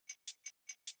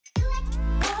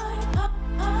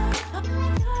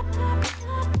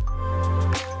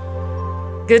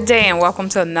Good day and welcome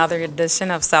to another edition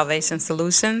of Salvation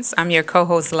Solutions. I'm your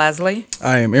co-host Leslie.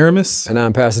 I am Aramis. And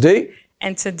I'm Pastor D.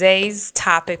 And today's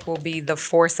topic will be the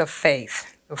force of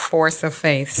faith. The force of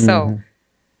faith. So,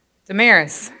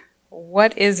 Damaris,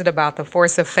 what is it about the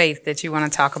force of faith that you want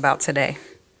to talk about today?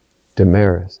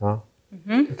 Damaris, huh?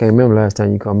 I can't remember last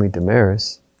time you called me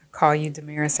Damaris. I call you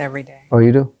Damaris every day. Oh,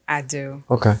 you do? I do.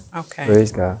 Okay. Okay.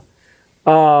 Praise God.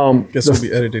 Guess we'll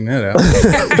be editing that out.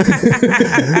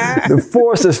 The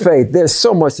force of faith. There's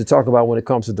so much to talk about when it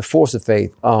comes to the force of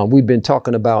faith. We've been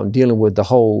talking about and dealing with the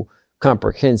whole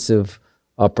comprehensive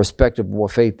perspective of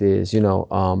what faith is. You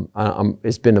know,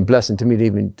 it's been a blessing to me to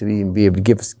even be able to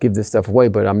give this stuff away.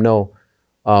 But I know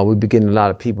we've been getting a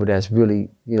lot of people that's really,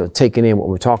 taking in what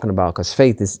we're talking about, because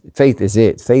faith is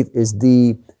it. Faith is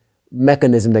the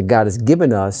mechanism that God has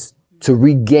given us to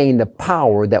regain the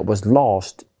power that was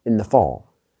lost in the fall.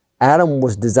 Adam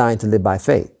was designed to live by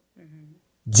faith.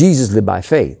 Jesus lived by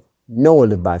faith. Noah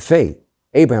lived by faith.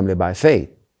 Abraham lived by faith.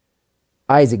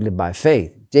 Isaac lived by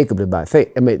faith. Jacob lived by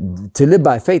faith. I mean, to live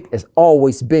by faith has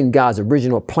always been God's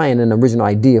original plan and original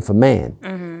idea for man.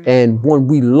 And when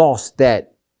we lost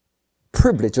that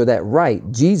privilege or that right,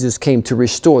 Jesus came to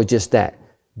restore just that.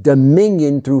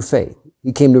 Dominion through faith.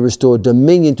 He came to restore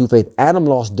dominion through faith. Adam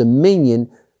lost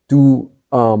dominion through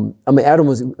Adam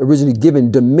was originally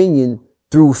given dominion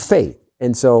through faith.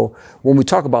 And so when we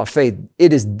talk about faith,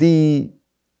 it is the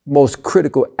most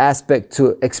critical aspect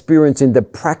to experiencing the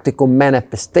practical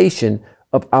manifestation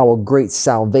of our great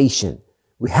salvation.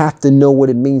 We have to know what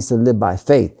it means to live by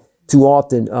faith. Too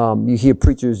often you hear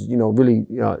preachers, really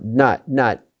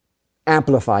not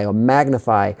amplify or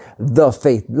magnify the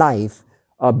faith life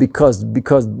because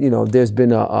there's been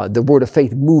the word of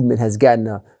faith movement has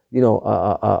gotten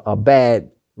a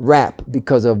bad rap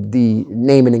because of the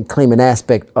naming and claiming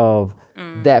aspect of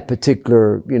that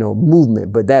particular,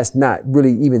 movement. But that's not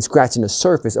really even scratching the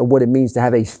surface of what it means to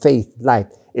have a faith life.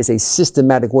 It's a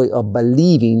systematic way of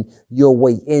believing your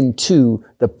way into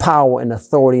the power and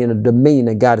authority and the dominion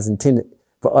that God has intended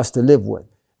for us to live with.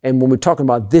 And when we're talking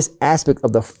about this aspect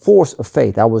of the force of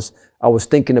faith, I was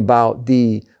thinking about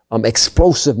the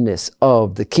explosiveness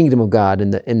of the kingdom of God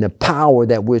and the power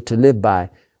that we're to live by.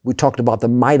 We talked about the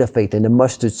might of faith and the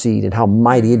mustard seed and how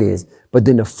mighty it is. But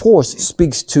then the force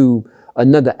speaks to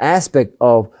another aspect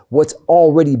of what's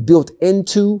already built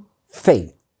into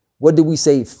faith. What did we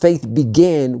say? Faith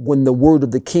began when the word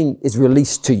of the king is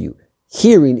released to you.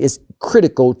 Hearing is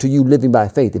critical to you living by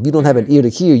faith. If you don't have an ear to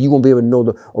hear, you won't be able to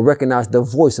know or recognize the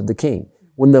voice of the king.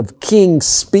 When the king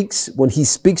speaks, when he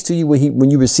speaks to you, when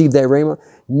you receive that rhema,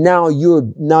 now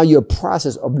your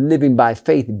process of living by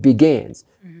faith begins.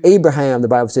 Abraham, the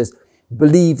Bible says,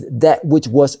 believed that which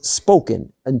was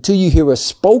spoken. Until you hear a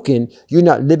spoken, you're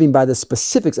not living by the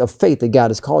specifics of faith that God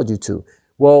has called you to.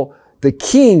 Well, the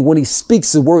king, when he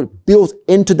speaks the word, built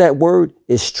into that word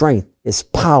is strength, is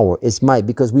power, is might,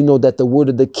 because we know that the word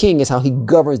of the king is how he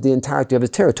governs the entirety of his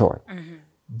territory.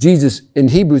 Jesus, in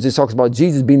Hebrews, it talks about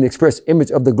Jesus being the express image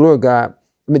of the glory of God,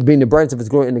 being the brightness of his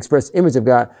glory and the express image of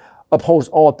God, upholds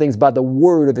all things by the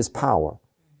word of his power.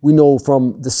 We know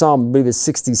from the Psalm, I believe it's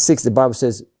 66, the Bible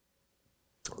says,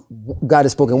 God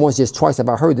has spoken once, just twice have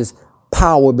I heard this,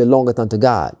 power belongeth unto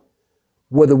God.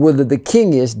 Where the word of the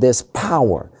king is, there's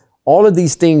power. All of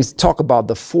these things talk about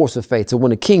the force of faith. So when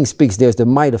the king speaks, there's the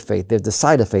might of faith, there's the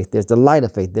sight of faith, there's the light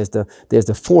of faith, there's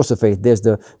the force of faith, there's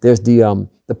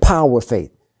the power of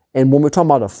faith. And when we're talking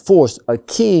about a force, a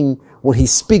king, when he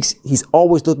speaks, he's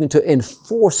always looking to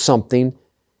enforce something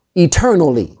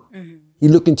eternally. He's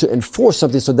looking to enforce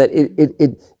something so that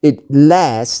it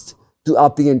lasts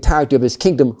throughout the entirety of his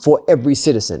kingdom for every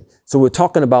citizen. So we're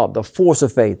talking about the force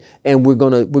of faith, and we're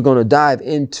gonna dive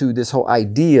into this whole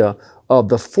idea of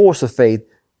the force of faith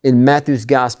in Matthew's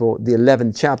Gospel, the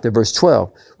 11th chapter, verse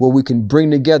 12, where we can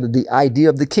bring together the idea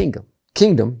of the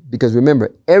kingdom, because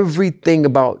remember, everything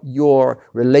about your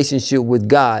relationship with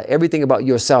God, everything about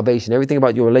your salvation, everything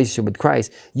about your relationship with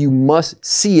Christ, you must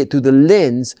see it through the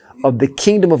lens of the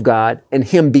kingdom of God and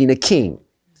him being a king.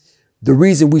 The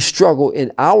reason we struggle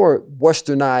in our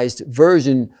westernized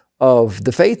version of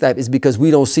the faith life is because we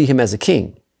don't see him as a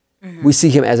king. We see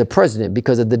him as a president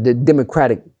because of the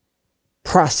democratic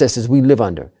processes we live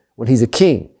under. When he's a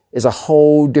king, it's a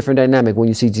whole different dynamic when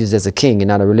you see Jesus as a king and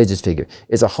not a religious figure.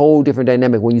 It's a whole different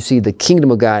dynamic when you see the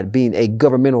kingdom of God being a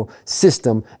governmental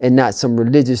system and not some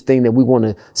religious thing that we want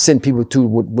to send people to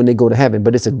when they go to heaven.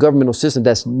 But it's a governmental system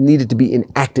that's needed to be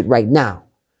enacted right now.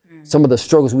 Some of the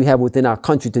struggles we have within our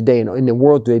country today and in the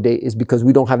world today is because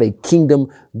we don't have a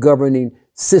kingdom governing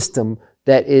system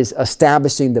that is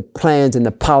establishing the plans and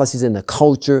the policies and the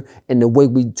culture and the way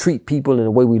we treat people and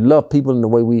the way we love people and the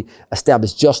way we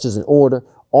establish justice and order.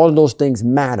 All of those things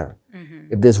matter.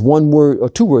 If there's one word or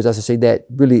two words, I should say, that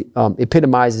really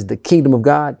epitomizes the kingdom of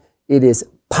God, it is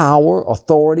power,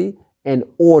 authority, and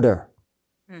order.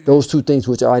 Those two things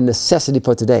which are a necessity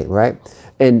for today, right?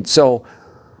 And so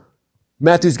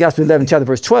Matthew's Gospel 11, chapter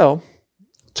verse 12,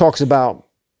 talks about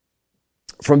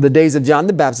from the days of John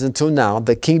the Baptist until now,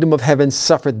 the kingdom of heaven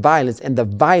suffereth violence, and the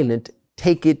violent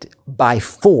take it by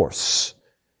force.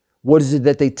 What is it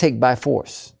that they take by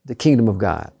force? The kingdom of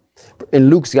God. In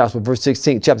Luke's Gospel,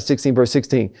 chapter 16, verse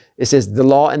 16, it says, the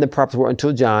law and the prophets were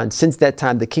until John. Since that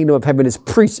time, the kingdom of heaven is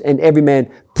preached, and every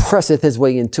man presseth his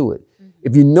way into it.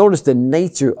 If you notice the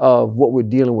nature of what we're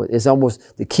dealing with, it's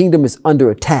almost the kingdom is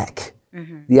under attack.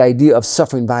 The idea of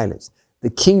suffering violence. The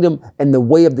kingdom and the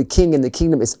way of the king and the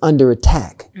kingdom is under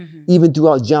attack. Even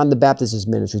throughout John the Baptist's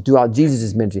ministry, throughout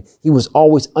Jesus' ministry, he was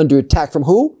always under attack from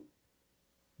who?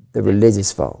 The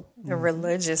religious folk. The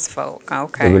religious folk.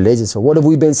 Okay. The religious folk. What have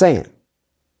we been saying?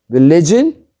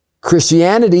 Religion,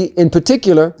 Christianity in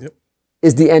particular,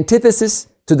 is the antithesis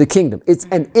to the kingdom. It's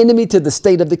an enemy to the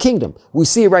state of the kingdom. We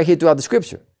see it right here throughout the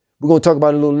scripture. We're going to talk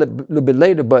about it a little bit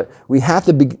later, but we have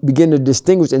to begin to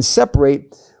distinguish and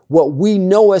separate what we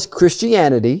know as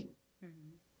Christianity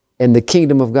and the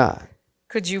kingdom of God.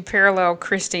 Could you parallel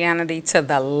Christianity to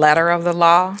the letter of the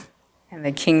law and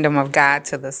the kingdom of God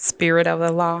to the spirit of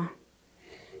the law?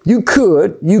 You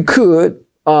could,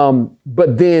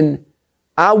 but then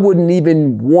I wouldn't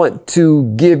even want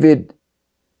to give it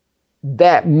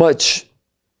that much,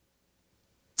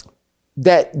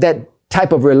 that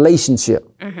type of relationship,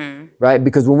 right?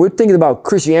 Because when we're thinking about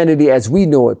Christianity as we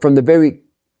know it, from the very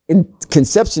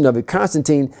conception of it,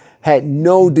 Constantine had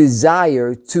no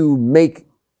desire to make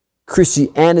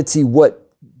Christianity what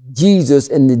Jesus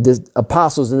and the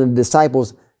apostles and the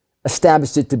disciples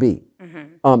established it to be.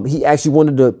 He actually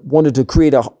wanted to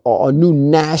create a new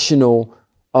national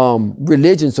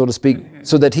religion, so to speak,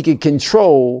 so that he could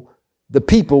control the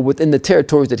people within the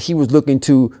territories that he was looking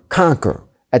to conquer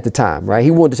at the time, right?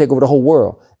 He wanted to take over the whole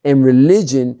world. And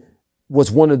religion was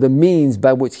one of the means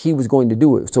by which he was going to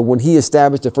do it. So when he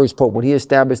established the first pope, when he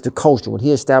established the culture, when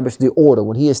he established the order,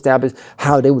 when he established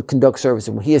how they would conduct services,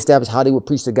 when he established how they would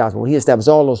preach the gospel, when he established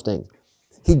all those things,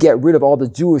 he got rid of all the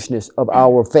Jewishness of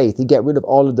our faith. He got rid of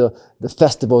all of the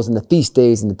festivals and the feast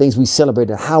days and the things we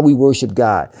celebrated, how we worship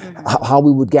God, how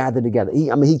we would gather together.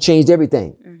 He changed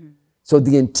everything. So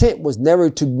the intent was never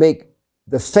to make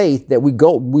the faith that we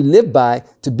live by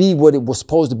to be what it was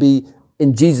supposed to be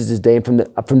in Jesus' day and from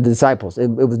the disciples. It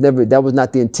was never, that was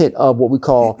not the intent of what we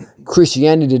call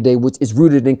Christianity today, which is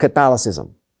rooted in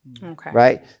Catholicism. Okay.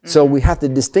 Right? So we have to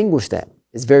distinguish that.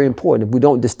 It's very important. If we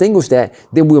don't distinguish that,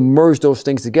 then we'll merge those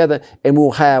things together and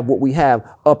we'll have what we have,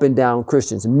 up and down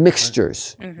Christians,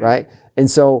 mixtures, right?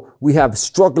 And so we have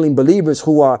struggling believers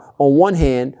who are on one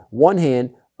hand, want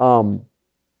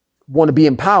to be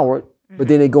empowered, but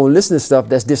then they go and listen to stuff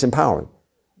that's disempowering.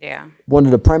 Yeah. One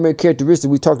of the primary characteristics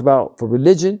we talked about for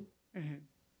religion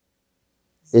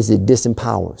is it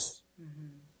disempowers.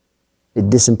 It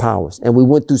disempowers. And we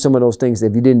went through some of those things.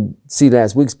 If you didn't see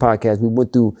last week's podcast, we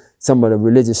went through some of the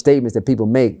religious statements that people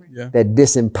make that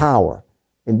disempower.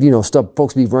 And, stuff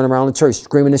folks be running around the church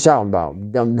screaming and shouting about.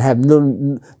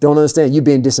 Don't understand you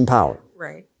being disempowered.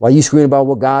 Right. Why you screaming about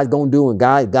what God's going to do and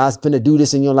God's finna do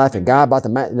this in your life and God about to,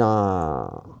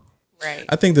 nah. Right.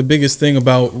 I think the biggest thing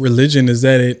about religion is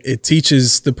that it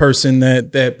teaches the person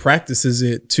that practices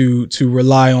it to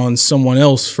rely on someone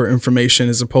else for information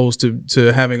as opposed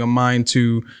to having a mind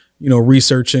to,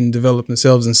 research and develop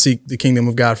themselves and seek the kingdom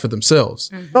of God for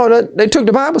themselves. No, they took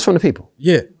the Bibles from the people.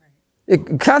 Yeah.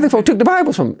 Catholic folk took the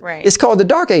Bibles from them. Right. It's called the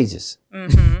Dark Ages.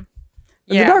 The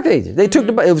Dark Ages. They took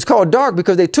it was called dark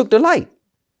because they took the light.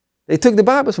 They took the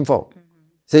Bibles from folk.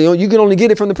 So you can only get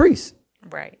it from the priests.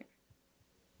 Right.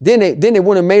 Then they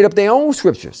went and made up their own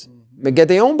scriptures, get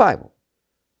their own Bible.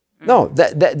 No,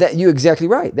 that you're exactly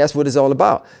right. That's what it's all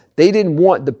about. They didn't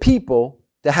want the people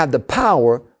to have the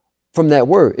power from that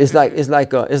word. It's like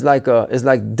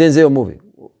Denzel movie.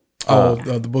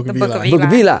 The Book of Eli. Book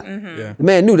of Eli. Yeah. The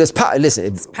man knew there's power. Listen,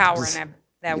 it's power in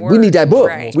that word. We need that book.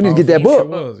 Right. We need to get that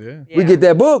book. Yeah. We get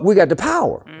that book. We got the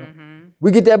power. We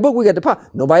get that book. We got the power.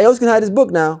 Nobody else can have this book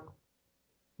now.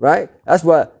 Right? That's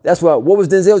what was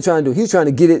Denzel trying to do? He was trying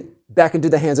to get it back into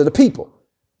the hands of the people.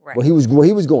 Right. Where he was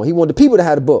going. He wanted the people to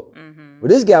have the book. But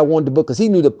this guy wanted the book because he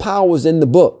knew the power was in the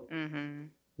book.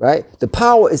 Right? The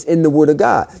power is in the word of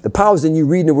God. The power is in you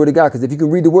reading the word of God. Because if you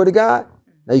can read the word of God,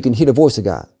 now you can hear the voice of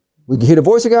God. When you can hear the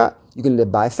voice of God, you can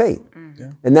live by faith.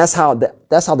 And that's how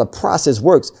the process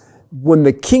works. when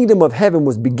the kingdom of heaven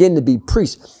was beginning to be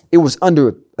preached, it was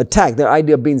under attack. The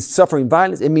idea of being suffering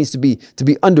violence, it means to be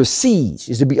under siege,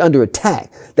 is to be under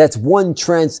attack. That's one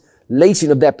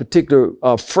translation of that particular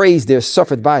phrase there,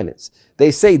 suffered violence.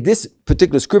 They say this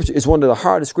particular scripture is one of the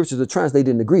hardest scriptures to translate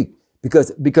in the Greek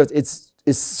because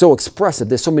it's so expressive.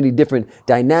 There's so many different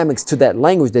dynamics to that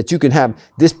language that you can have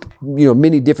this,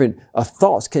 many different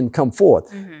thoughts can come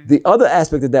forth. Mm-hmm. The other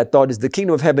aspect of that thought is the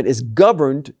kingdom of heaven is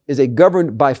governed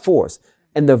by force,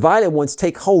 and the violent ones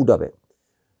take hold of it.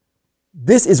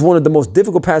 This is one of the most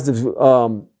difficult passages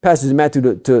in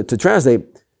Matthew to translate.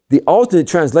 The alternate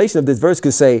translation of this verse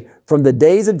could say, from the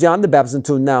days of John the Baptist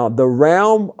until now, the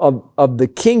realm of the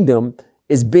kingdom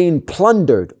is being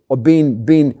plundered or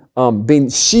being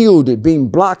shielded, being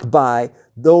blocked by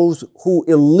those who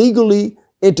illegally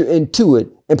enter into it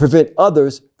and prevent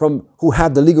others who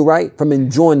have the legal right from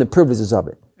enjoying the privileges of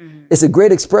it. Mm-hmm. It's a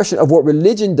great expression of what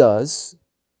religion does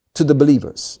to the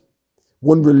believers.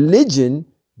 When religion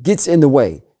gets in the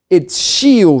way, it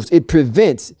shields, it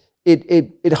prevents,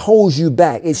 it holds you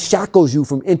back, it shackles you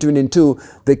from entering into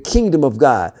the kingdom of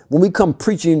God. When we come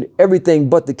preaching everything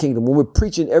but the kingdom, when we're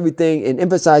preaching everything and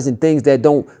emphasizing things that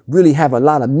don't really have a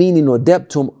lot of meaning or depth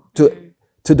to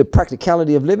the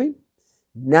practicality of living,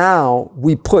 now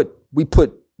we put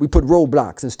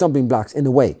roadblocks and stumbling blocks in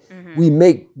the way.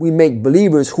 Mm-hmm. We make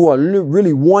believers who are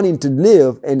really wanting to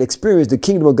live and experience the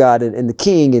kingdom of God and the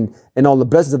King and all the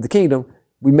blessings of the kingdom.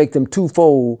 We make them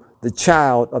twofold the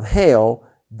child of hell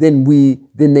than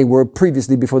they were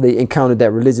previously before they encountered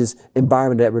that religious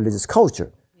environment, that religious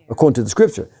culture, according to the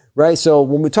scripture, right? So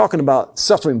when we're talking about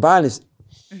suffering violence,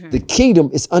 the kingdom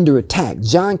is under attack.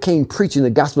 John came preaching the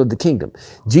gospel of the kingdom.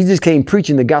 Jesus came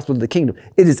preaching the gospel of the kingdom.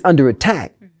 It is under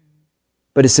attack.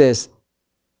 But it says,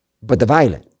 but the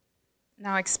violent.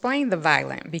 Now explain the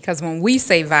violent, because when we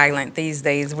say violent these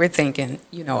days, we're thinking,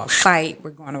 a fight,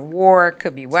 we're going to war,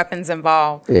 could be weapons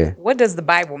involved. Yeah. What does the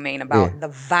Bible mean about the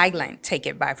violent take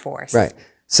it by force? Right.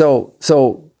 So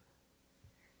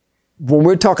when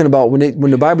we're talking about,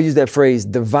 when the Bible uses that phrase,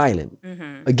 the violent,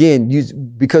 again,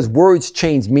 because words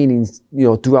change meanings,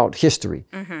 throughout history.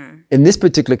 In this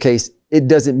particular case, it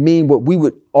doesn't mean what we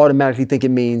would automatically think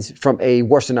it means from a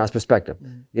westernized perspective.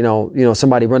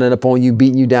 Somebody running up on you,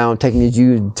 beating you down, taking your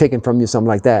Jews, taking from you, something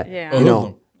like that. Yeah.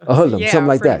 A hoodlum, something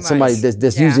like that. Much. Somebody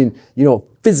that's using,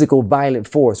 physical violent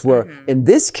force. Where in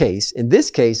this case,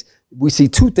 we see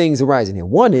two things arising here.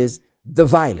 One is the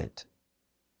violent.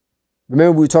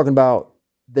 Remember, we were talking about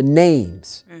the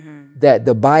names that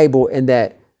the Bible and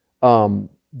that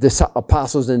the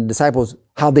apostles and disciples,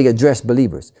 how they address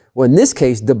believers. Well, in this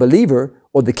case, the believer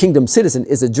or the kingdom citizen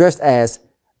is addressed as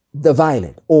the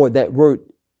violent, or that word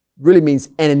really means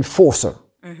an enforcer.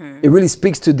 It really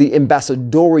speaks to the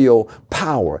ambassadorial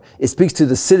power. It speaks to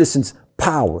the citizen's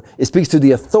power. It speaks to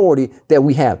the authority that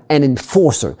we have, an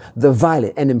enforcer, the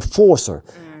violent, an enforcer.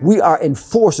 We are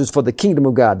enforcers for the kingdom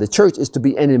of God. The church is to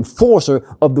be an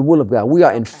enforcer of the will of God. We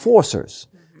are enforcers.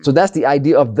 So that's the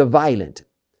idea of the violent,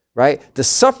 right? The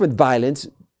suffered violence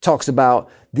talks about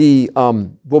the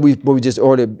what we just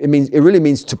ordered. It really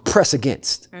means to press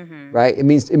against, right? It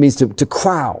means to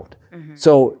crowd.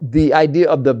 So the idea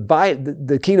of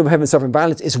the kingdom of heaven suffering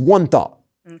violence is one thought.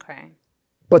 Okay.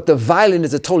 But the violent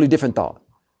is a totally different thought.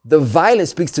 The violent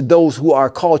speaks to those who are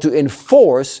called to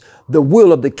enforce the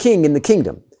will of the king in the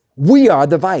kingdom. We are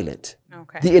the violent,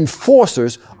 the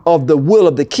enforcers of the will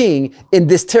of the king in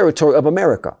this territory of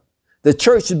America. The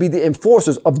church should be the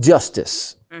enforcers of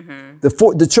justice.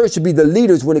 The church should be the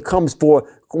leaders when it comes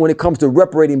to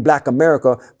reparating Black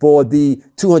America for the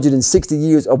 260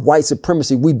 years of white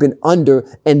supremacy we've been under,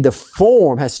 and the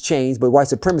form has changed, but white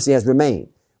supremacy has remained.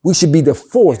 We should be the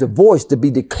force, the voice to be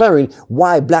declaring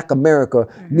why Black America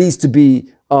needs to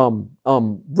be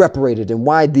reparated, and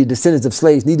why the descendants of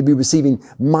slaves need to be receiving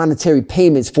monetary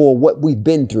payments for what we've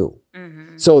been through.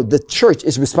 So the church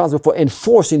is responsible for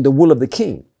enforcing the will of the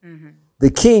king. The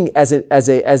king, as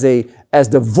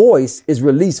the voice is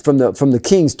released from the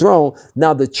king's throne,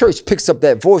 now the church picks up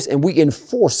that voice and we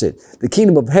enforce it. The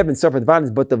kingdom of heaven suffers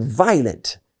violence, but the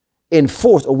violent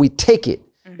enforce, or we take it.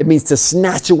 It means to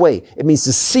snatch away. It means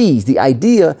to seize. The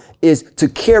idea is to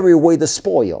carry away the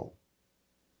spoil.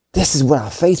 This is what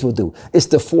our faith will do. It's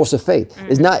the force of faith.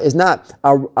 It's not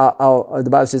the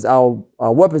Bible says our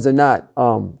weapons are not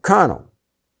carnal,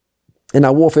 and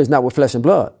our warfare is not with flesh and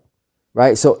blood.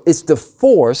 Right? So it's the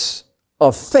force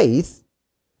of faith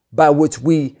by which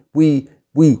we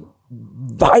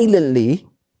violently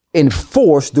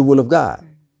enforce the will of God.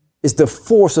 It's the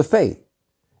force of faith.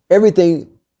 Everything,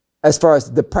 as far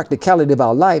as the practicality of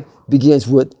our life, begins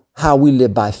with how we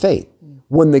live by faith.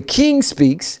 When the king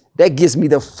speaks that gives me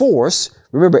the force.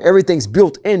 Remember, everything's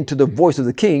built into the voice of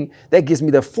the king. That gives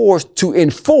me the force to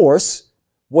enforce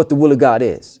what the will of God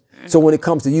is. So when it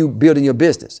comes to you building your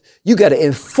business, you got to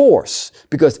enforce,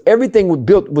 because everything we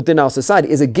built within our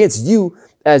society is against you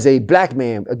as a black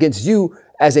man, against you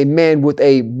as a man with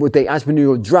a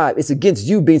entrepreneurial drive. It's against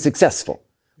you being successful.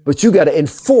 But you got to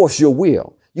enforce your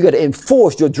will. You got to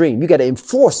enforce your dream. You got to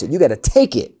enforce it. You got to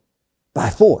take it by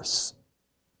force.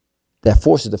 That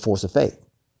force is the force of faith.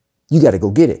 You got to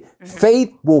go get it.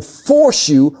 Faith will force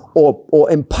you or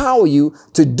empower you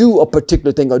to do a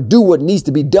particular thing or do what needs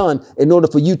to be done in order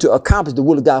for you to accomplish the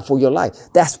will of God for your life.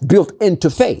 That's built into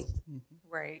faith.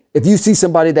 Right. If you see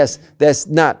somebody that's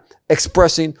not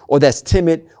expressing, or that's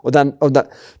timid,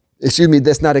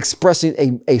 that's not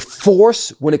expressing a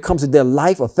force when it comes to their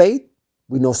life or faith,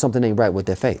 we know something ain't right with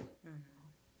their faith.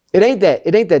 It ain't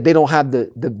that they don't have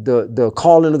the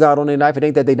calling of God on their life. It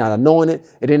ain't that they're not anointed.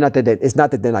 It's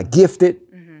not that they're not gifted.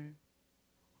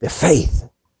 Their faith.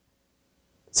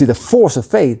 See, the force of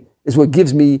faith is what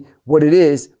gives me what it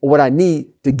is or what I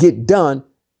need to get done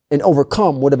and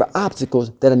overcome whatever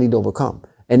obstacles that I need to overcome.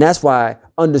 And that's why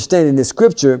understanding the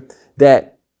scripture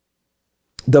that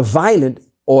the violent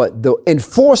or the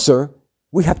enforcer,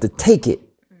 we have to take it,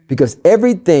 because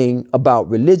everything about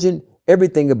religion,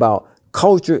 everything about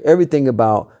culture, everything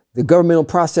about the governmental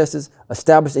processes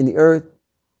established in the earth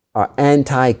are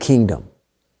anti-kingdom.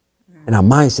 And our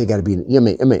mindset got to be,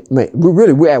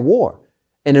 we're at war.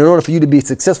 And in order for you to be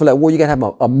successful at war, you got to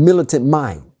have a militant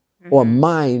mind, or a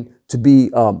mind to be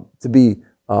one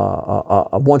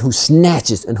who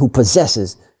snatches and who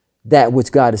possesses that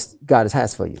which God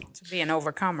has for you. To be an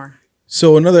overcomer.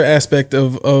 So another aspect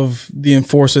of the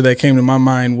enforcer that came to my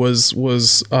mind was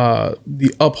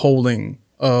the upholding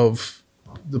of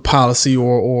the policy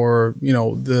or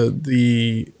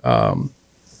the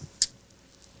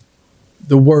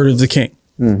word of the king,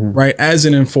 right? As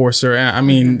an enforcer, I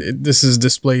mean, this is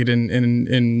displayed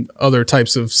in other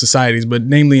types of societies, but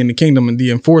namely in the kingdom, and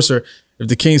the enforcer, if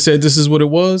the king said this is what it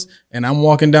was, and I'm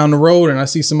walking down the road and I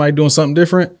see somebody doing something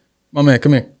different, my man,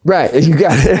 come here. Right, you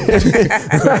got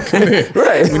it. Come here.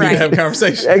 Right, we need to have a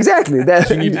conversation. Exactly. That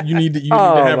you need to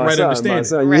have right understanding.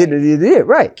 Son, you did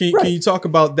right. Can you talk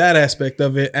about that aspect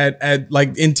of it at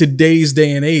like in today's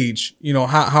day and age?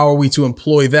 How are we to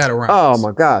employ that around? Oh us?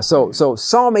 my God! So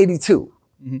Psalm 82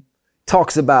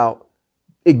 talks about,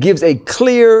 it gives a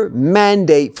clear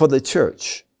mandate for the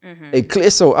church.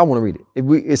 So I want to read it.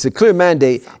 It's a clear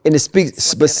mandate, and it speaks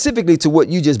specifically to what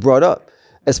you just brought up,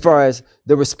 as far as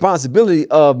the responsibility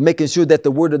of making sure that the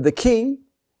word of the king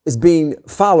is being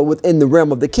followed within the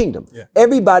realm of the kingdom. Yeah.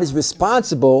 Everybody's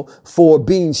responsible for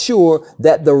being sure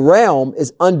that the realm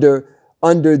is under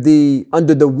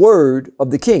the word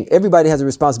of the king. Everybody has a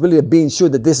responsibility of being sure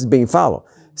that this is being followed.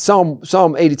 Psalm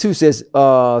 82 says,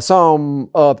 Psalm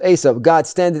of Asaph, God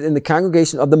standeth in the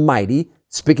congregation of the mighty.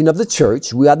 Speaking of the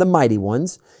church, we are the mighty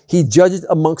ones. He judges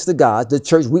amongst the gods. The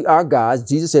church, we are gods.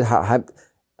 Jesus said,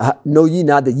 know ye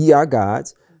not that ye are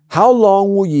gods? How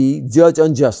long will ye judge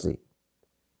unjustly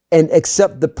and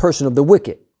accept the person of the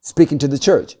wicked? Speaking to the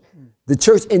church. The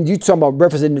church, and you talking about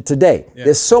representing it today. Yeah.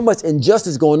 There's so much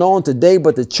injustice going on today,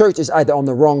 but the church is either on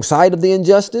the wrong side of the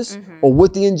injustice or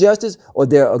with the injustice, or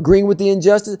they're agreeing with the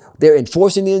injustice, they're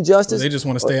enforcing the injustice. Or they just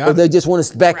want to stay out. Or they just want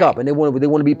to back up and they want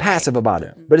to be passive about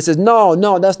it. But it says, no,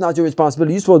 that's not your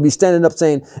responsibility. You're supposed to be standing up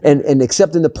saying and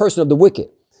accepting the person of the wicked.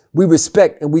 We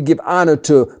respect and we give honor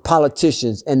to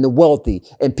politicians and the wealthy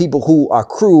and people who are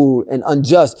cruel and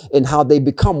unjust in how they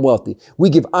become wealthy. We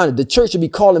give honor. The church should be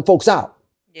calling folks out.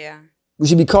 Yeah. We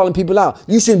should be calling people out.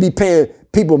 You shouldn't be paying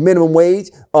people minimum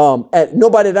wage.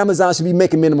 Nobody at Amazon should be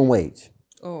making minimum wage.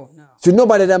 Oh, no.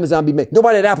 Nobody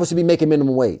at Apple should be making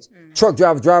minimum wage. Truck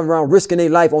drivers driving around risking their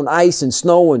life on ice and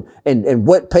snow and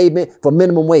wet pavement for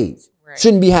minimum wage. Right.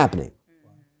 Shouldn't be happening.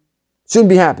 Shouldn't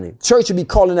be happening. Church should be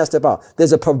calling that stuff out.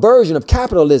 There's a perversion of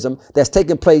capitalism that's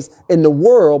taking place in the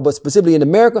world, but specifically in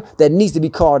America, that needs to be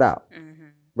called out.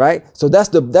 Right? So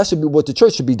that should be what the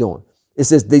church should be doing. It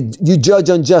says you judge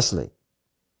unjustly.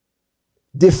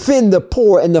 Defend the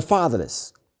poor and the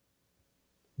fatherless.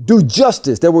 Do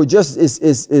justice. That word justice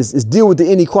is deal with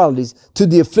the inequalities to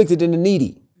the afflicted and the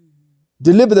needy.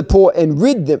 Deliver the poor and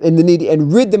rid them and the needy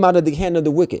and rid them out of the hand of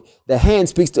the wicked. The hand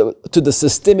speaks to the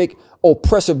systemic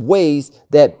oppressive ways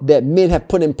that men have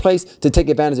put in place to take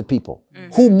advantage of people.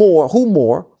 Who more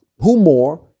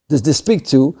does this speak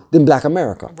to than Black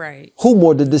America? Right. Who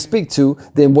more did this speak to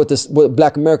than what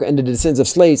Black America and the descendants of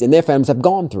slaves and their families have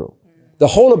gone through? The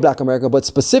whole of Black America, but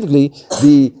specifically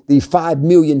the 5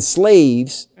 million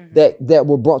slaves that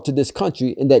were brought to this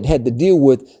country and that had to deal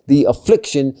with the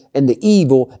affliction and the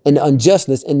evil and the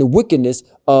unjustness and the wickedness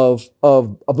of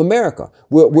America.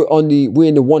 We're in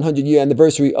the 100-year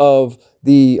anniversary of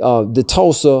the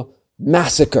Tulsa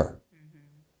massacre.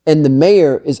 And the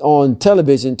mayor is on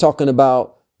television talking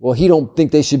about, well, he don't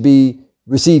think they should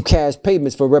receive cash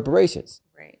payments for reparations.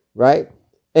 Right.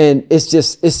 And it's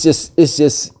just,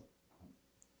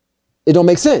 it don't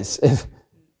make sense.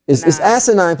 It's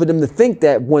asinine for them to think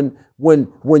that when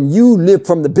you live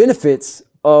from the benefits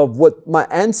of what my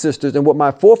ancestors and what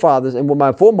my forefathers and what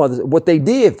my foremothers, what they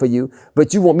did for you,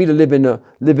 but you want me to live in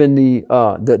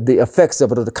the effects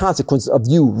of it, or the consequences of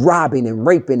you robbing and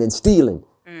raping and stealing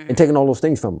and taking all those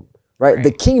things from them. Right?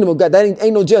 The kingdom of God, that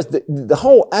ain't no justice. The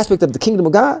whole aspect of the kingdom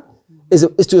of God is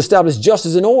to establish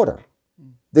justice and order.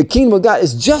 The kingdom of God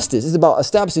is justice. It's about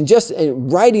establishing justice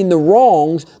and righting the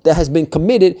wrongs that has been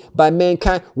committed by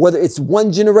mankind, whether it's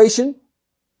one generation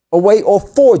away or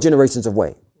 4 generations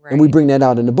away. Right. And we bring that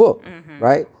out in the book,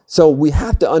 right? So we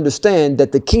have to understand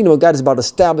that the kingdom of God is about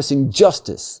establishing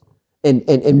justice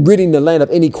and ridding the land of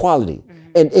inequality.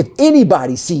 And if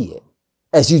anybody see it,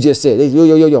 as you just said,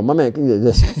 yo, my man,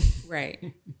 listen.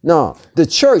 Right. No, the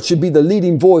church should be the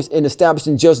leading voice in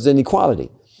establishing justice and equality.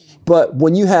 But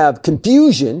when you have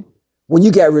confusion, when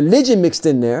you get religion mixed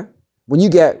in there, when you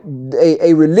get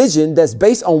a religion that's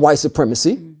based on white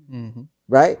supremacy,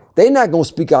 right? They're not going to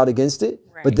speak out against it.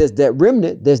 Right. But there's that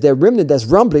remnant that's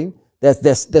rumbling,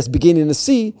 that's beginning to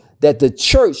see that the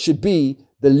church should be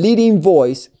the leading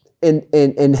voice and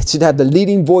should have the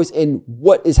leading voice in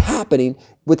what is happening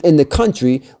within the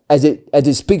country as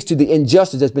it speaks to the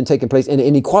injustice that's been taking place and the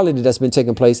inequality that's been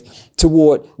taking place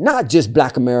toward not just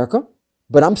Black America,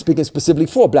 but I'm speaking specifically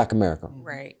for Black America.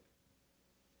 Right.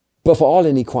 But for all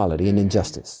inequality and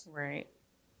injustice. Right.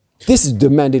 This is the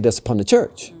mandate that's upon the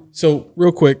church. So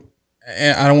real quick,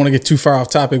 and I don't want to get too far off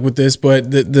topic with this,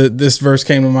 but this verse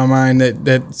came to my mind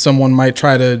that someone might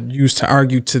try to use to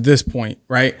argue to this point,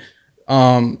 right?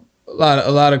 A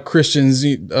lot of Christians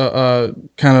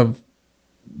kind of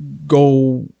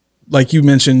go, like you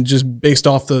mentioned, just based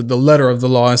off the letter of the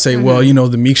law and say, well,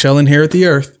 the meek shall inherit the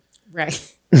earth. Right.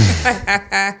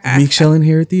 Meek shall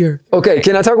inherit the earth. Okay,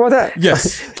 can I talk about that?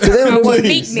 Yes. They don't know what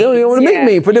meek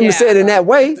mean. For them to say it in that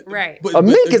way. Right. A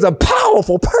meek is a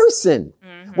powerful person.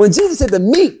 When Jesus said the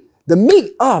meek,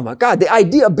 oh my God, the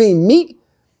idea of being meek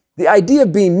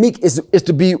is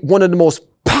to be one of the most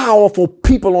powerful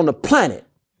people on the planet.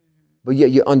 But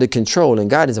yet you're under control and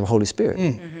guidance of the Holy Spirit.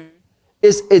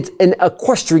 It's an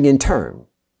equestrian term.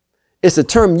 It's a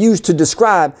term used to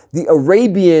describe the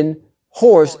Arabian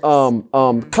horse,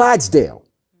 Clydesdale.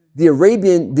 The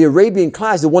Arabian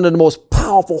Clydesdale, one of the most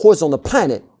powerful horses on the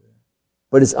planet,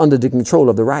 but it's under the control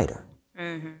of the rider.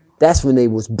 That's when they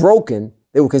was broken.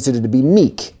 They were considered to be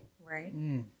meek. Right.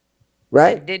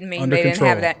 Right? It didn't mean Under they control.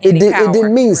 didn't have that any power. It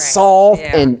didn't mean soft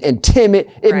and timid.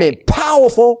 It meant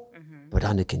powerful, but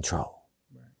under control.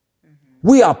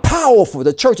 We are powerful.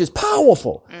 The church is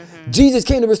powerful. Jesus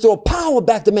came to restore power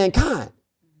back to mankind,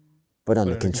 but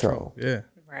under control. Yeah.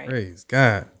 Right. Praise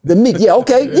God. The meek,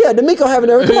 the meek gonna have an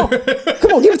inheritance.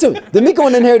 Come on, give it to me. The meek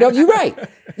gonna inherit.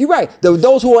 You're right.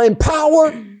 Those who are in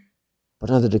power, but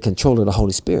under the control of the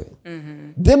Holy Spirit.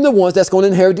 Them the ones that's gonna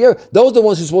inherit the earth. Those are the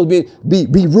ones who's supposed to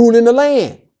be ruling the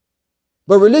land.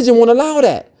 But religion won't allow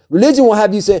that. Religion will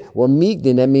have you say, well, meek,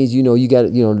 then that means, you got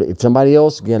to, if somebody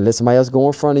else, again, let somebody else go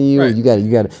in front of you. Right. You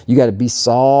got to be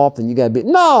soft and you got to be,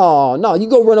 no, you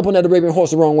go run up on that Arabian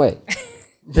horse the wrong way.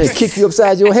 They kick you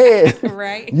upside your head.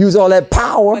 Right. Use all that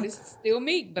power. But it's still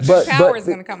meek, but the power is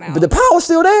going to come out. But the power's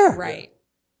still there. Right.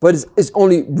 But it's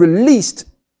only released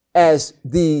as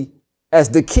the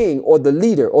king or the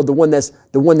leader or the one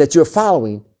that you're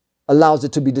following allows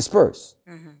it to be dispersed.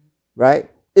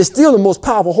 Right? It's still the most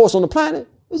powerful horse on the planet.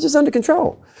 It's just under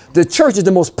control. The church is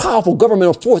the most powerful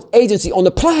governmental force agency on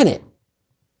the planet.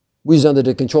 We're just under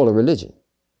the control of religion.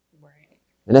 Right.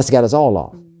 And that's got us all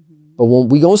off. But when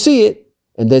we going to see it,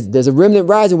 and there's a remnant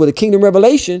rising with a kingdom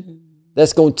revelation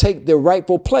that's going to take their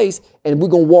rightful place, and we're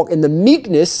going to walk in the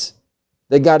meekness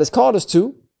that God has called us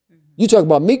to. You talk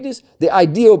about meekness. The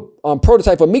ideal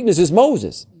prototype of meekness is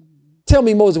Moses. Tell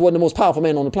me Moses wasn't the most powerful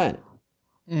man on the planet.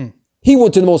 He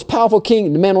went to the most powerful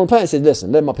king, the man on the planet, and said,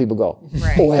 listen, let my people go.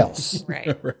 Right. Who else?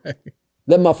 Right.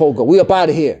 Let my folk go. We up out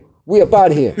of here.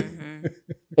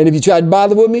 And if you try to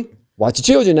bother with me, watch your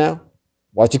children now.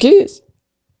 Watch your kids.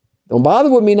 Don't bother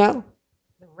with me now.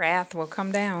 The wrath will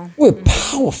come down. We're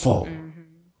powerful.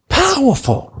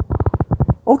 Powerful.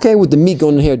 Okay, with the meek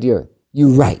going to inherit the earth. You're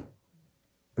right.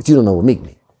 But you don't know what meek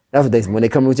means. That's what they say. When they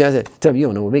come with you, I say, tell me you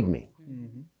don't know what meek means.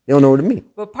 They don't know what it means.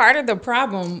 But part of the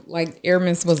problem, like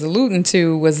Aramis was alluding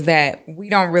to, was that we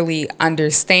don't really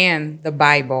understand the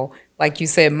Bible. Like you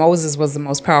said, Moses was the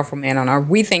most powerful man on earth.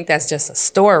 We think that's just a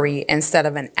story instead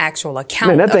of an actual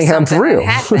account. Man, that thing happened for real.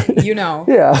 Happened, you know?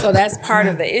 Yeah. So that's part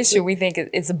of the issue. We think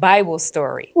it's a Bible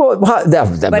story. Well, but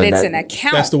it's an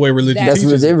account. That's the way religion That's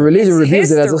teaches what religion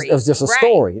reviews it history. as just a Right,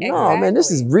 story. No, man,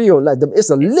 this is exactly. real. Like it's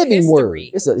a living word.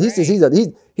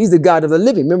 history. He's the God of the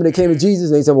living. Remember they came to Jesus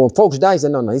and he said, well, folks died. He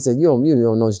said, no. He said, you don't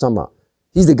know what you're talking about.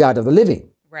 He's the God of the living.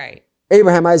 Right.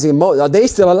 Abraham, Isaac, and Moses, are they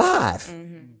still alive?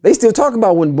 They still talking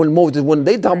about when Moses, when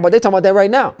they talking about that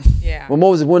right now. Yeah. When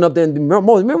Moses went up there and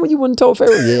remember when you wouldn't told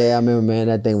Pharaoh? Yeah, I remember, man,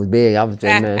 that thing was big. I was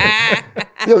saying, man.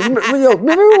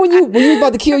 Remember when you was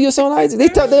about to kill your son Isaac?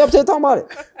 They up there talking about it.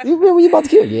 You remember when you about to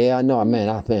kill? Yeah, I know,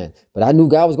 man. But I knew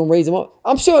God was gonna raise him up.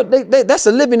 I'm sure that's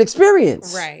a living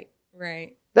experience.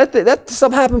 Right. That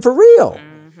stuff happened for real.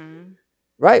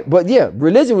 Right? But yeah,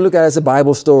 religion we look at it as a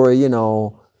Bible story, you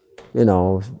know,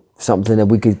 something that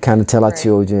we could kind of tell our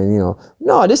children,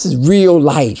 No, this is real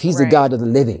life. He's the God of the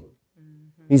living.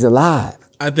 He's alive.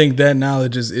 I think that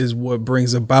knowledge is what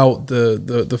brings about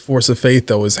the force of faith,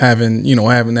 though, is having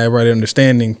that right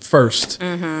understanding first,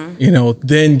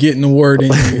 then getting the word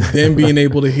in you, then being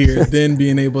able to hear, then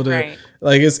being able to,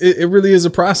 it really is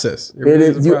a process.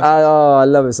 I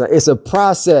love it, son. It's a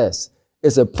process.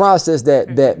 It's a process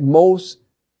that most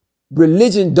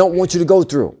religion don't want you to go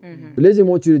through. Religion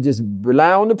wants you to just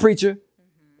rely on the preacher,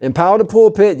 empower the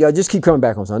pulpit. Y'all just keep coming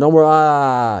back on something. Don't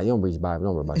worry. You don't read the Bible.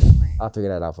 Don't worry about that. I'll figure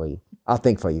that out for you. I'll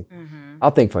think for you.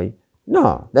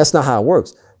 No, that's not how it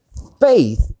works.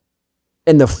 Faith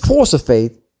and the force of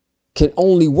faith can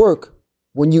only work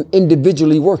when you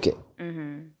individually work it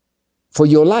for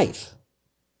your life.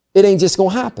 It ain't just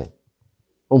gonna happen.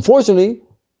 Unfortunately,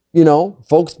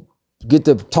 folks get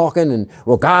to talking and,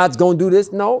 well, God's gonna do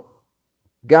this. No.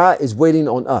 God is waiting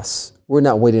on us. We're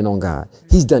not waiting on God.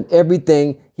 He's done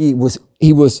everything he was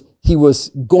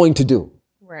going to do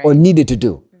or needed to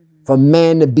do for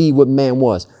man to be what man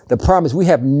was. The problem is we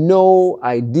have no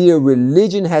idea.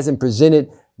 Religion hasn't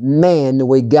presented man the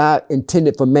way God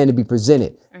intended for man to be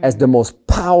presented as the most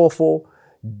powerful,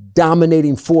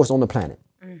 dominating force on the planet.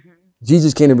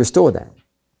 Jesus came to restore that.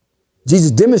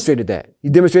 Jesus demonstrated that. He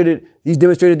demonstrated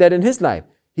that in his life.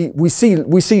 We see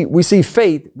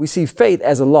faith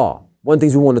as a law. One of the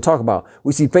things we want to talk about.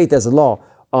 We see faith as a law.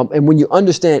 And when you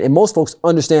understand, and most folks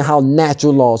understand how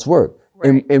natural laws work.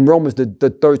 Right. In Romans, the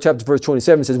 3rd chapter, verse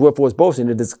 27 says, wherefore is boasting,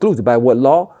 it is excluded by what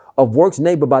law? Of works,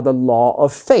 nay, but by the law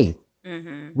of faith.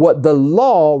 What the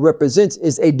law represents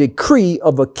is a decree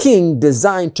of a king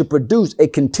designed to produce a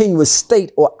continuous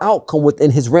state or outcome within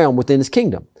his realm, within his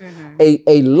kingdom.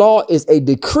 A law is a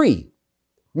decree.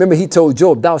 Remember, he told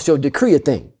Job, thou shalt decree a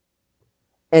thing,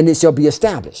 and it shall be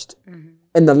established.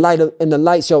 And the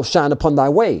light shall shine upon thy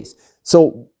ways.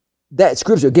 So that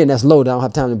scripture, again, that's low. I don't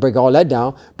have time to break all that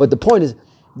down. But the point is,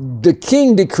 the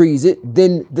king decrees it,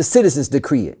 then the citizens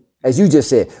decree it. As you just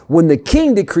said, when the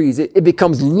king decrees it, it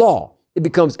becomes law. It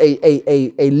becomes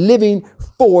a living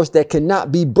force that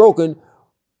cannot be broken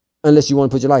unless you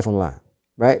want to put your life on the line,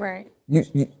 right? Right.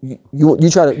 You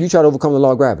try to overcome the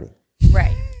law of gravity.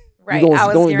 Right. Go on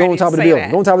top of the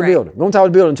building. Go on top of the building. Go on top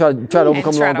of the building and try to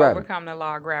overcome the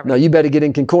law of gravity. No, you better get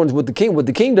in concordance with the king. What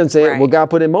the king done said, what God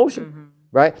put in motion,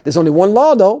 right? There's only one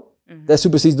law though that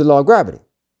supersedes the law of gravity.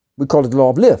 We call it the law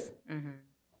of lift.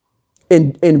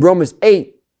 In Romans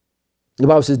 8, the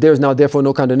Bible says, there is now therefore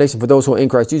no condemnation for those who are in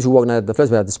Christ Jesus, who walk not after the flesh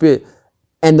but after the Spirit.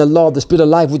 And the law of the Spirit of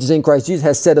life, which is in Christ Jesus,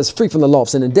 has set us free from the law of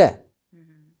sin and death.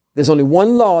 There's only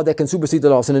one law that can supersede the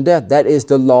law of sin and death. That is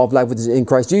the law of life, which is in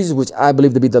Christ Jesus, which I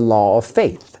believe to be the law of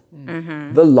faith.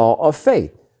 The law of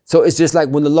faith. So it's just like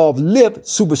when the law of lift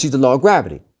supersedes the law of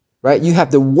gravity, right? You have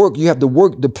to work,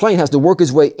 the plane has to work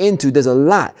its way into, there's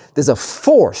a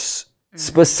force,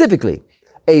 specifically,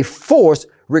 a force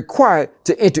required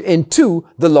to enter into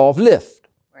the law of lift.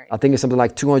 I think it's something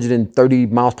like 230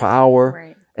 miles per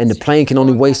hour. And the plane can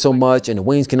only weigh so much, and the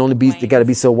wings can only they got to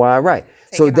be so wide, right?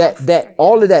 So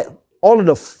all of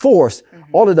the force,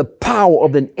 all of the power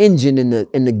of an engine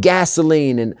and the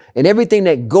gasoline and everything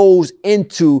that goes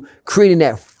into creating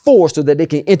that force so that they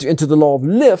can enter into the law of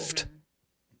lift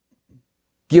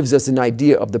gives us an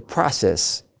idea of the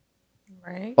process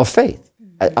of faith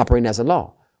operating as a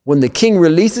law. When the king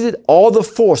releases it, all the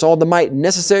force, all the might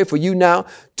necessary for you now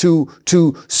to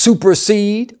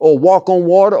supersede or walk on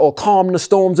water or calm the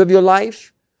storms of your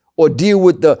life or deal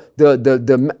with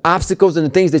the obstacles and the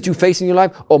things that you face in your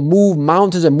life or move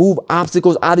mountains and move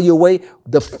obstacles out of your way,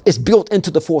 it's built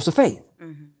into the force of faith.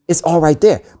 It's all right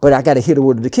there. But I got to hear the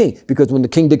word of the king, because when the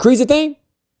king decrees a thing,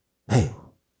 hey,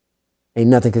 ain't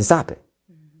nothing can stop it.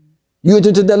 You enter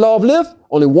into the law of lift,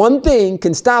 only one thing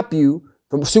can stop you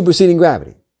from superseding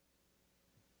gravity.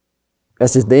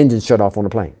 That's just the engine shut off on the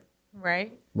plane.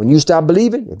 Right. When you stop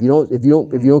believing, if you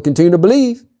don't continue to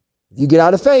believe, if you get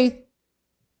out of faith,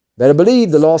 better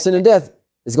believe the law of sin and death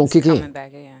is going to kick in.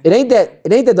 Back in. It ain't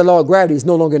that the law of gravity is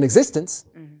no longer in existence.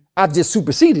 I've just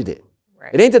superseded it.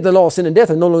 Right. It ain't that the law of sin and death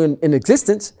are no longer in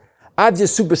existence. I've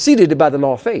just superseded it by the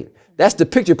law of faith. That's the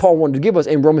picture Paul wanted to give us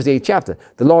in Romans 8th chapter.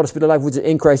 The law of the Spirit of life, which is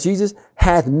in Christ Jesus,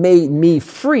 hath made me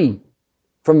free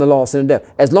from the law of sin and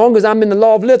death. As long as I'm in the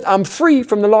law of lift, I'm free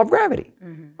from the law of gravity.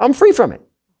 I'm free from it.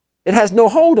 It has no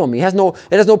hold on me. It has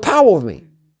no power over me.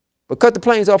 But cut the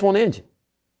planes off on the engine.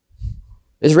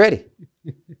 It's ready.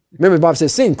 Remember, Bob said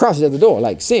sin crouches at the door,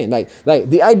 like sin, like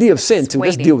the idea of sin too.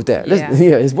 Let's deal with that.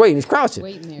 Yeah, it's waiting, it's crouching.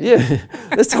 Yeah,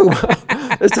 let's talk about.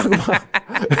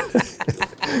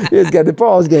 It's got the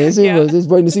pause game. It's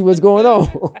waiting to see what's going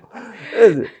on.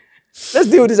 Let's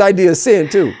deal with this idea of sin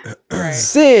too. Right.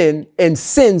 Sin and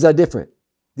sins are different.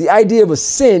 The idea of a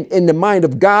sin in the mind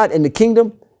of God and the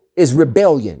kingdom is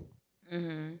rebellion.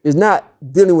 It's not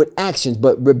dealing with actions,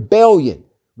 but rebellion.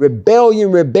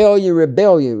 Rebellion.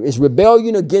 It's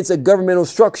rebellion against a governmental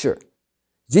structure.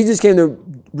 Jesus came to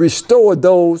restore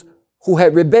those who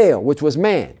had rebelled, which was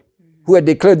man, who had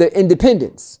declared their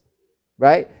independence,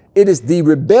 right? It is the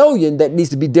rebellion that needs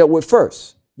to be dealt with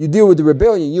first. You deal with the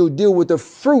rebellion, you'll deal with the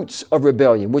fruits of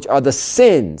rebellion, which are the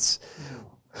sins.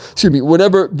 Excuse me,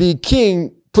 whenever the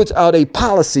king puts out a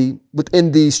policy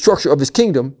within the structure of his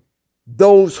kingdom,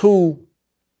 those who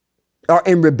are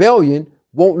in rebellion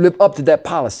won't live up to that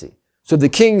policy. So the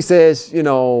king says, thou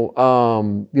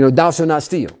shalt not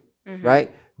steal,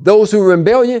 right? Those who are in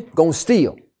rebellion gonna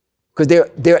steal because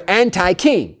they're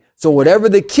anti-king. So whatever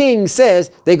the king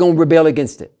says, they're gonna rebel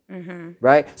against it,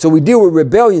 right? So we deal with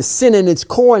rebellion. Sin in its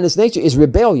core and its nature is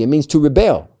rebellion. It means to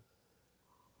rebel.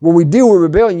 When we deal with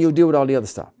rebellion, you'll deal with all the other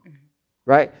stuff,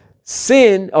 right?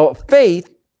 Sin or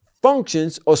faith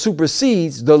functions or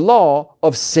supersedes the law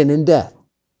of sin and death.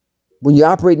 When you're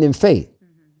operating in faith,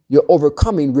 you're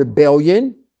overcoming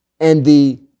rebellion and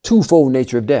the twofold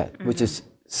nature of death, which is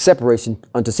separation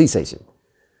unto cessation.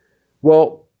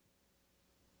 Well,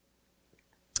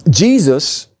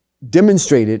 Jesus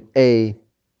demonstrated the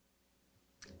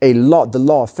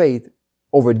law of faith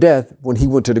over death when he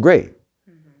went to the grave.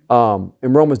 In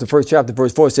Romans, the 1st chapter,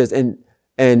 verse 4 says, and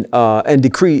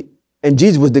decree, and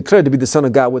Jesus was declared to be the Son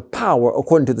of God with power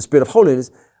according to the Spirit of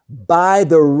holiness by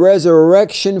the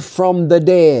resurrection from the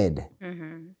dead.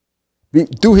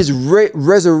 Through his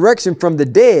resurrection from the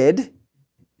dead,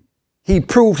 he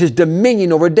proved his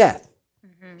dominion over death.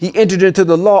 He entered into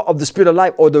the law of the Spirit of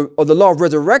life or the law of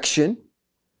resurrection,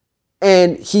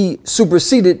 and he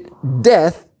superseded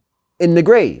death in the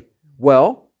grave.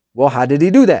 Well, how did he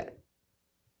do that?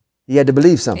 He had to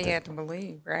believe something. He had to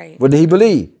believe, right. What did he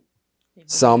believe?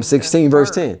 Psalm 16,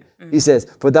 verse 10. He says,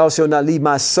 for thou shalt not leave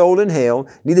my soul in hell,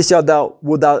 neither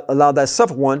wilt thou allow thy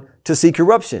suffered one to see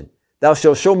corruption. Thou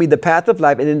shalt show me the path of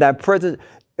life, and in thy presence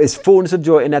is fullness of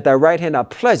joy, and at thy right hand are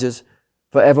pleasures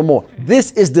forevermore.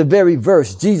 This is the very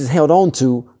verse Jesus held on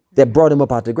to that brought him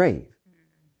up out the grave.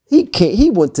 He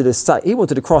went to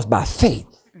the cross by faith.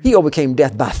 He overcame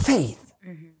death by faith,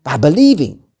 by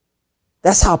believing.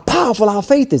 That's how powerful our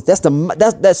faith is.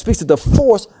 That speaks to the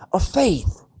force of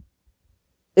faith.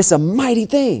 It's a mighty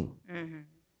thing.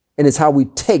 And it's how we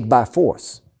take by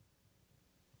force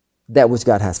that which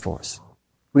God has for us.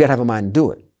 We got to have a mind to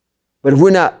do it. But if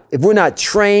we're not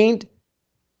trained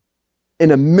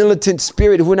in a militant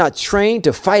spirit, if we're not trained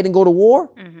to fight and go to war,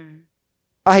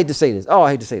 I hate to say this. Oh,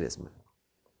 I hate to say this, man.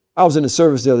 I was in the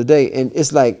service the other day, and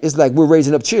it's like we're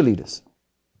raising up cheerleaders.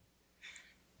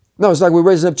 No, it's like we're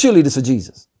raising up cheerleaders for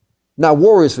Jesus, not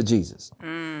warriors for Jesus.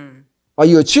 Are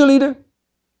you a cheerleader?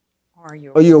 Or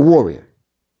are you a warrior?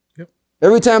 Yep.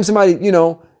 Every time somebody, you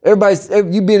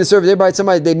be in the service,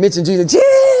 they mention Jesus,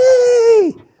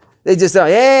 yay! They just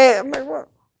say, yeah. I'm like,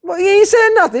 well, he ain't said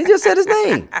nothing. He just said his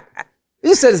name. He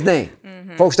just said his name.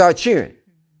 Folks start cheering.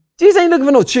 Jesus ain't looking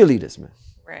for no cheerleaders, man.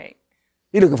 Right.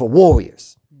 He's looking for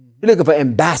warriors. He's looking for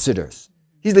ambassadors.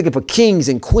 He's looking for kings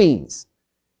and queens.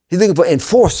 He's looking for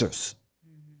enforcers.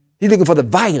 He's looking for the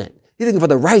violent. He's looking for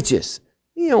the righteous.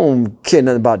 He don't care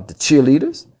nothing about the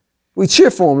cheerleaders. We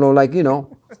cheer for him, though, like,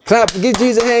 clap, give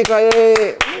Jesus a hand, clap,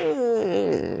 hey.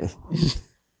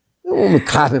 We don't be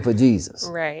clapping for Jesus.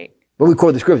 Right. But we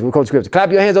quote the scripture.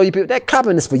 Clap your hands, all you people. That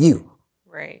clapping is for you.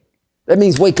 Right. That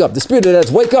means wake up. The spirit of that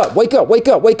is wake up.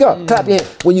 Clap your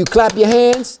hands. When you clap your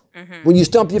hands, when you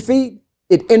stomp your feet,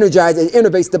 it energizes, it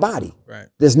innervates the body. Right.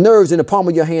 There's nerves in the palm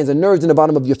of your hands and nerves in the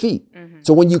bottom of your feet.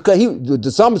 So when you clap,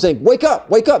 the psalmist saying, wake up,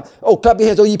 wake up. Oh, clap your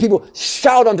hands, oh, you people.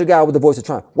 Shout unto God with the voice of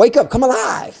triumph. Wake up, come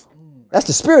alive. That's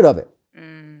the spirit of it.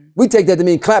 We take that to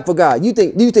mean clap for God. You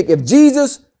think if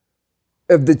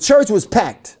the church was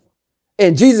packed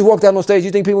and Jesus walked out on stage,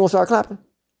 you think people won't start clapping?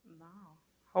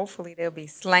 Hopefully they'll be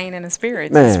slain in the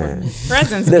spirit. Man. His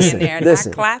presence being there,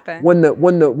 not clapping.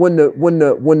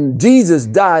 When Jesus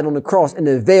died on the cross and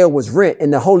the veil was rent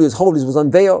and the holiest holies was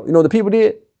unveiled, you know what the people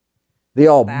did? They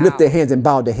all lifted their hands and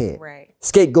bowed their head. Right.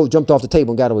 Scapegoat jumped off the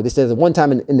table and got away. They said that one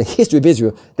time in the history of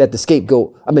Israel that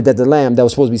the lamb that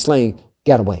was supposed to be slain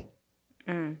got away.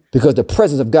 Because the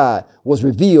presence of God was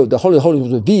revealed, the Holy of Holies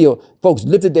was revealed. Folks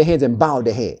lifted their hands and bowed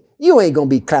their head. You ain't gonna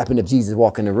be clapping if Jesus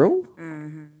walk in the room.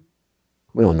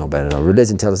 We don't know better though.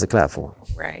 Religion tells us to clap for him.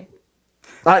 Right.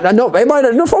 I know,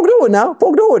 everybody, no, folk do it now.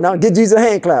 Folk do it now. Get Jesus a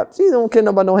hand clap. Jesus don't care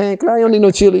about no hand clap. You don't need no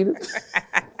cheerleaders.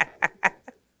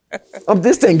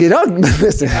 This thing get ugly.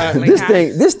 Listen,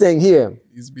 this thing here.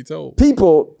 Needs to be told.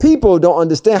 People don't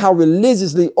understand how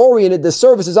religiously oriented the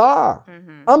services are.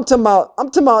 I'm talking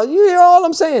about, you hear all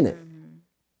I'm saying it.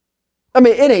 I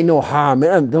mean, it ain't no harm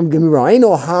in it. Don't get me wrong. Ain't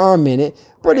no harm in it,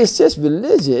 but it's just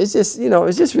religion. It's just,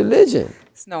 it's just religion.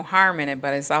 It's no harm in it,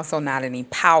 but it's also not any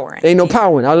power in it. Ain't no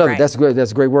power in it. I love it. That's great.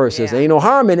 That's a great word, sis. Ain't no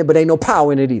harm in it, but ain't no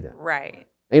power in it either. Right.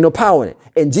 Ain't no power in it.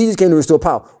 And Jesus came to restore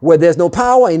power. Where there's no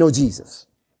power, ain't no Jesus.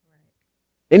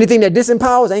 Anything that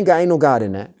disempowers, ain't no God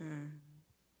in that.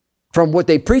 From what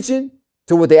they preaching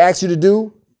to what they ask you to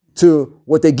do to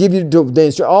what they give you to do,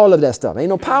 all of that stuff. Ain't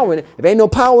no power in it. If ain't no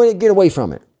power in it, get away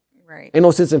from it. Right. Ain't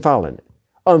no sense in following it.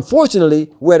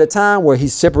 Unfortunately, we're at a time where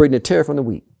he's separating the tare from the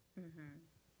wheat.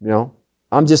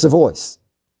 I'm just a voice.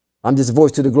 I'm just a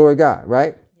voice to the glory of God,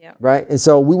 right? Yep. Right? And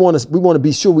so we want to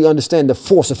be sure we understand the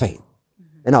force of faith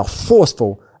and how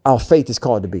forceful our faith is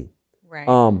called to be.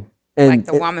 Right. And like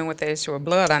the woman with the issue of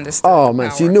blood understood. Oh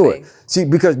man, she knew it. See,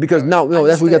 because now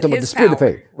that's what we got to talk about the spirit of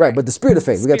faith, right? But the spirit of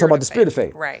faith, we got to talk about the spirit of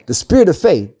faith, right? The spirit of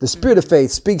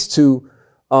faith speaks to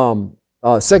 2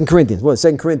 Corinthians. Well,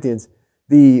 2 Corinthians,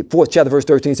 the 4th chapter, verse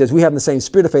 13 says, "We have the same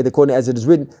spirit of faith, according as it is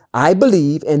written, I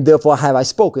believe, and therefore have I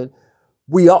spoken."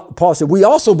 Paul said, "We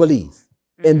also believe,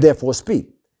 and therefore speak."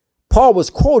 Paul was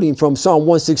quoting from Psalm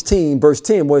 116, verse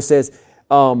 10, where it says,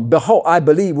 "Behold, I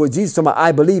believe," where Jesus told me,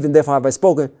 "I believe, and therefore have I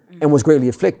spoken," and was greatly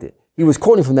afflicted. He was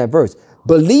quoting from that verse.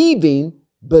 Believing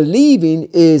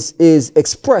is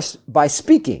expressed by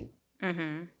speaking.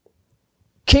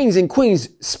 Kings and queens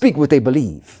speak what they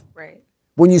believe. Right.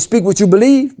 When you speak what you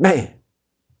believe, man,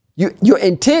 your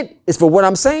intent is for what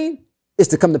I'm saying is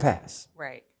to come to pass.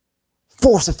 Right.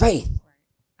 Force of faith.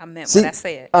 I meant what I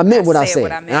said. I meant what I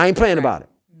said. And I ain't playing about it.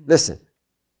 Listen,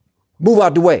 move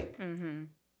out the way.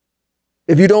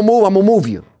 If you don't move, I'm going to move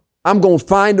you. I'm going to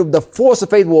find the force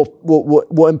of faith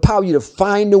will empower you to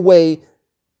find a way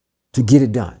to get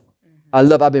it done.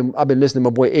 I've been listening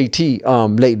to my boy AT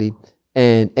lately,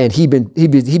 and he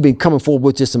been coming forward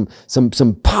with just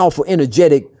some powerful,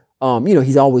 energetic.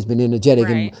 He's always been energetic,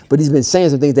 right. But he's been saying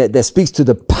some things that speaks to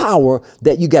the power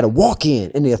that you got to walk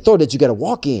in and the authority that you got to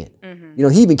walk in.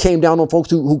 He even came down on folks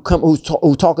who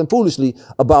talking foolishly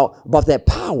about that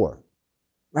power.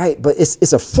 Right. But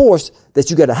it's a force that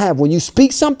you got to have. When you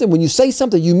speak something, when you say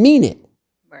something, you mean it.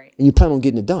 Right. And you plan on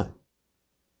getting it done.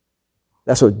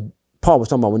 That's what Paul was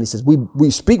talking about when he says we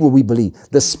speak what we believe.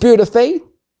 The spirit of faith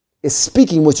is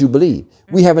speaking what you believe.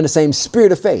 We having the same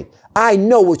spirit of faith. I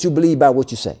know what you believe by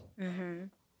what you say.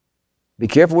 Be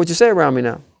careful what you say around me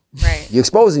now. Right. You're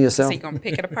exposing yourself. So you're going to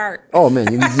pick it apart. Oh, man,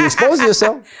 you're exposing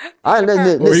yourself. Or you're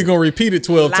going to repeat it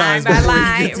 12 times before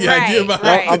you get the idea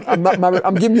behind it.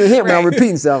 I'm giving you a hint when I'm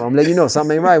repeating stuff. I'm letting you know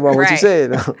something ain't right about what you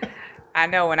said. I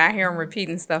know when I hear him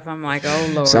repeating stuff, I'm like,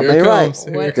 oh, Lord. Something ain't right.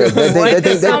 What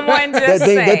did someone just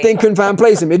say? That thing couldn't find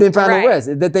place in me. It didn't find no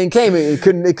rest. That thing came and it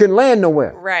couldn't land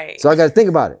nowhere. Right. So I got to think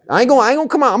about it. I ain't gonna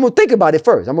come out. I'm gonna think about it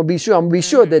first. I'm gonna be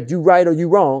sure that you right or you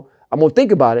wrong. I'm gonna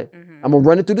think about it. I'm gonna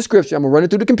run it through the scripture. I'm gonna run it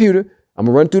through the computer. I'm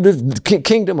gonna run it through the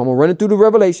kingdom. I'm gonna run it through the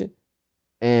revelation.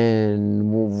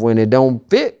 And when it don't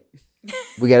fit,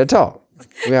 we gotta talk.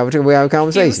 We have a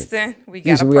conversation. Houston, we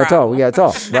gotta talk. We gotta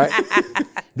talk, right?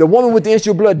 The woman with the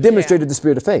issue of blood demonstrated the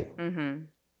spirit of faith.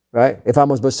 Right? If I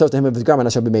must but touch the hem of his garment,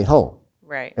 I shall be made whole.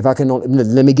 Right. If I can,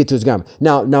 let me get to his garment.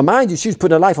 Now, mind you, she's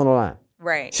putting her life on the line.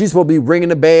 Right. She's supposed to be ringing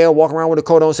the bell, walking around with a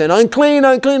coat on, saying, unclean,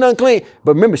 unclean, unclean.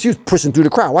 But remember, she was pushing through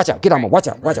the crowd. Watch out, get out, watch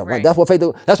out. Right. That's what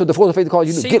the force of faith calls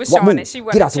you to do. She was showing it. She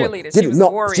wasn't a cheerleader. She was a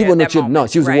warrior. She wasn't a cheerleader. No,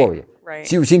 she was a warrior. Right.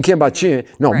 She didn't care about cheering.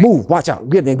 No, move, watch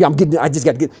out. I just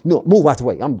got to get, move out the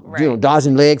way. I'm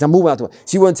dodging legs. I'm moving out the way.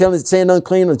 She wasn't saying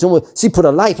unclean. She put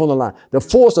her life on the line. The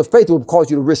force of faith will cause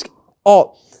you to risk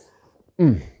all.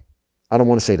 I don't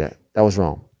want to say that. That was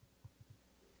wrong.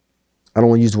 I don't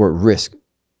want to use the word risk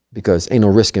because ain't no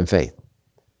risk in faith,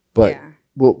 but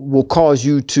will cause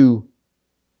you to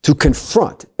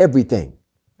confront everything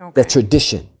that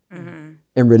tradition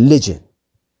and religion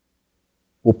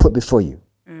will put before you,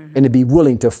 and to be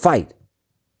willing to fight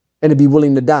and to be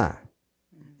willing to die.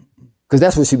 Because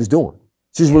that's what she was doing.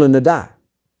 She was willing to die.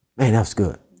 Man, that was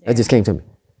good. That just came to me.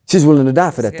 She's willing to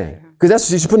die for that thing. Because that's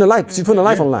what she's putting her life. She's putting her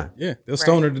life on the line. Yeah, they'll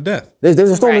stone her to death.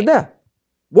 They'll stone her to death.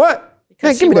 What?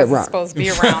 Because give me that rock. Supposed to be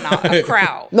around a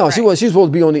crowd. No, she was. She was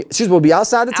supposed to be on the. She was supposed to be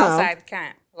outside the town. Outside the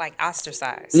camp, like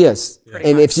ostracized. Yes,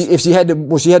 and if she had to,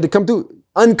 well, she had to come through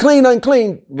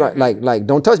unclean, right? Like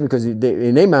don't touch me, because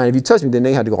in their mind, if you touch me, then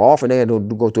they had to go off and they had to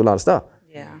go through a lot of stuff.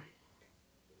 Yeah.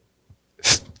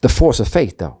 The force of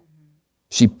faith, though,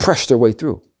 she pressed her way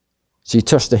through. She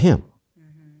touched the hem.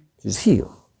 She's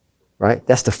healed, right?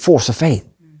 That's the force of faith.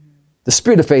 The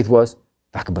spirit of faith was,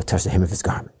 if I could but touch the hem of his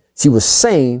garment. She was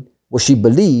saying what she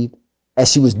believed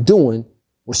as she was doing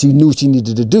what she knew she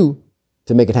needed to do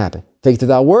to make it happen. Faith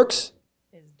without works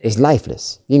is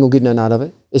lifeless. You ain't gonna get nothing out of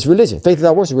it. It's religion. Faith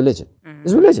without works is religion.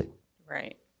 It's religion.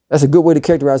 Right. That's a good way to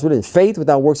characterize religion. Faith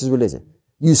without works is religion.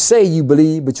 You say you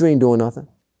believe, but you ain't doing nothing.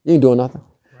 You ain't doing nothing.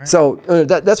 Right. So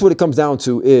that's what it comes down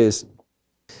to, is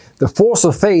the force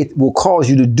of faith will cause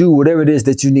you to do whatever it is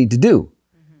that you need to do,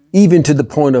 even to the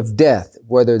point of death,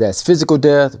 whether that's physical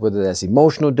death, whether that's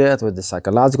emotional death, whether it's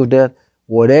psychological death,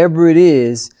 whatever it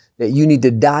is that you need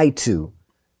to die to.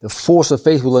 The force of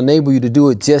faith will enable you to do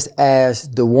it, just as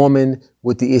the woman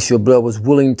with the issue of blood was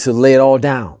willing to lay it all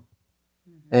down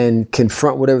and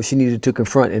confront whatever she needed to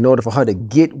confront in order for her to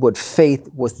get what faith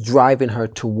was driving her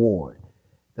toward.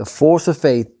 The force of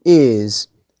faith is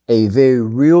a very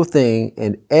real thing,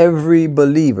 and every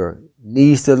believer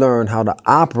needs to learn how to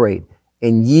operate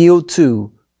and yield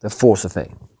to the force of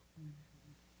faith.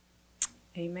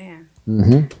 Amen.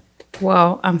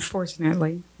 Well,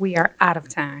 unfortunately, we are out of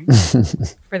time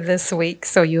for this week,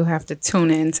 so you'll have to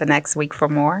tune in to next week for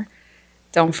more.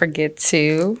 Don't forget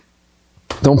to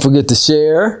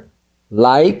share,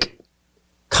 like,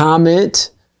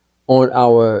 comment on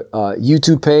our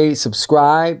YouTube page,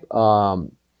 subscribe.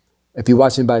 If you're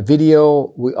watching by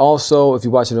video, if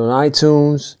you're watching on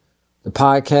iTunes, the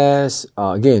podcast,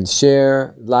 again,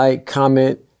 share, like,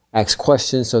 comment, ask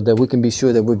questions so that we can be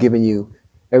sure that we're giving you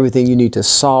everything you need to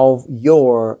solve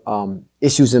your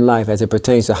issues in life as it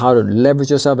pertains to how to leverage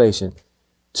your salvation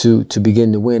to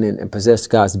begin to win and possess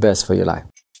God's best for your life.